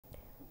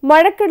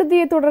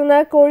മഴക്കെടുതിയെ തുടർന്ന്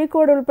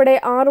കോഴിക്കോട് ഉൾപ്പെടെ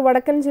 6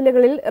 വടക്കൻ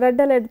ജില്ലകളിൽ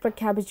റെഡ് അലർട്ട്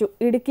പ്രഖ്യാപിച്ചു.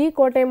 ഇടുക്കി,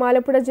 കോട്ടയം,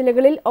 ആലപ്പുഴ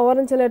ജില്ലകളിൽ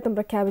ഓറഞ്ച് അലർട്ടും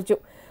പ്രഖ്യാപിച്ചു.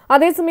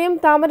 അതേസമയം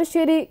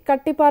താമരശ്ശേരി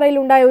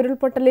കട്ടിപ്പാറയിലുണ്ടായ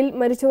ഉരുൾപൊട്ടലിൽ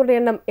മരിച്ചവരുടെ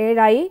എണ്ണം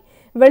 7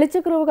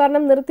 വെളിച്ചക്കുറവ്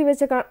കാരണം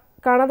നിർത്തിവെച്ച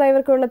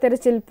കാണാതായവർക്കുള്ള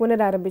തെരച്ചിൽ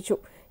പുനരാരംഭിച്ചു.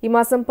 ഈ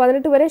മാസം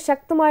 18 വരെ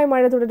ശക്തമായ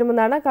മഴ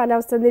തുടരുമെന്നാണ്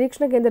കാലാവസ്ഥാ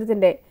നിരീക്ഷണ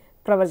കേന്ദ്രത്തിന്റെ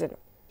പ്രവചനം.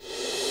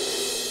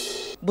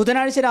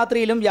 ബുധനാഴ്ച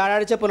രാത്രിയിലും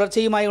വ്യാഴാഴ്ച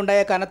പുലർച്ചെയുമായി ഉണ്ടായ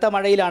കനത്ത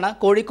മഴയിലാണ്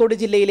കോഴിക്കോട്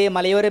ജില്ലയിലെ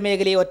മലയോര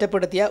മേഖലയെ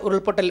ഒറ്റപ്പെടുത്തിയ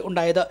ഉരുൾപൊട്ടൽ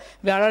ഉണ്ടായത്.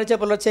 വ്യാഴാഴ്ച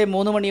പുലർച്ചെ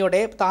 3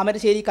 മണിയോടെ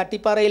താമരശ്ശേരി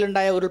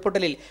കട്ടിപ്പാറയിലുണ്ടായ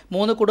ഉരുൾപൊട്ടലിൽ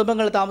 3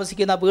 കുടുംബങ്ങൾ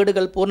താമസിക്കുന്ന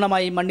വീടുകൾ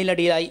പൂർണ്ണമായും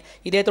മണ്ണിനടിയിലായി.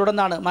 ഇതേ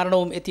തുടർന്നാണ്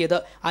മരണവും എത്തിയത്.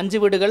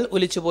 5 വീടുകൾ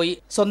ഒലിച്ചുപോയി.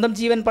 സ്വന്തം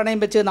ജീവൻ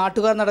പണയം വെച്ച്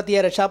നാട്ടുകാർ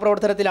നടത്തിയ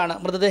രക്ഷാപ്രവർത്തനത്തിലാണ്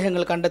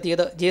മൃതദേഹങ്ങൾ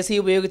കണ്ടെത്തിയത്. JCB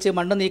ഉപയോഗിച്ച്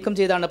മണ്ണ് നീക്കം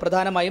ചെയ്താണ്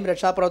പ്രധാനമായും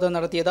രക്ഷാപ്രവർത്തനം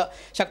നടത്തിയത്.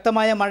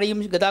 ശക്തമായ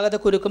മഴയും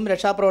ഗതാഗതക്കുരുക്കും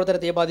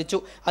രക്ഷാപ്രവർത്തനത്തെ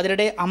ബാധിച്ചു.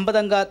 അതിനിടെ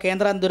 50 അംഗ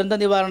കേന്ദ്ര ദുരന്ത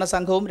നിവാരണ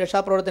സംഘവും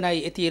രക്ഷാപ്രവർത്തനത്തിനായി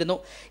എത്തിയിരുന്നു.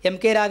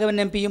 MK രാഘവൻ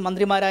MPയും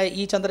മന്ത്രിമാരായ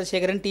E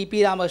Chandrasekharan, TP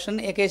Ramakrishnan,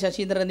 AK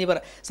Saseendran എന്നിവർ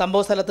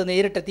സംഭവസ്ഥലത്ത്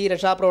നേരിട്ടെത്തി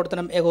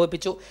രക്ഷാപ്രവർത്തനം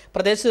ഏകോപിപ്പിച്ചു.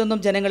 പ്രദേശത്തു നിന്നും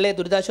ജനങ്ങളെ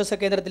ദുരിതാശ്വാസ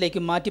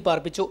കേന്ദ്രത്തിലേക്കും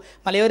മാറ്റിപ്പാർപ്പിച്ചു.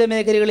 മലയോര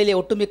മേഖലകളിലെ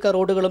ഒട്ടുമിക്ക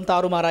റോഡുകളും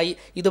താറുമാറായി.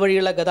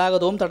 ഇതുവഴിയുള്ള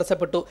ഗതാഗതവും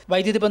തടസ്സപ്പെട്ടു.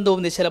 വൈദ്യുതി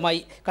ബന്ധവും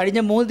നിശ്ചലമായി.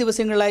 കഴിഞ്ഞ 3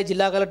 ദിവസങ്ങളിലായി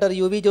ജില്ലാ കളക്ടർ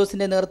UV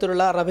ജോസിന്റെ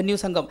നേതൃത്വത്തിലുള്ള റവന്യൂ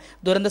സംഘം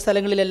ദുരന്ത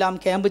സ്ഥലങ്ങളിലെല്ലാം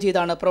ക്യാമ്പ്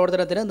ചെയ്താണ്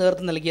പ്രവർത്തനത്തിന്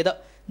നേതൃത്വം നൽകിയത്.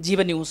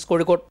 ജീവൻ ന്യൂസ്,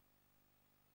 കോഴിക്കോട്.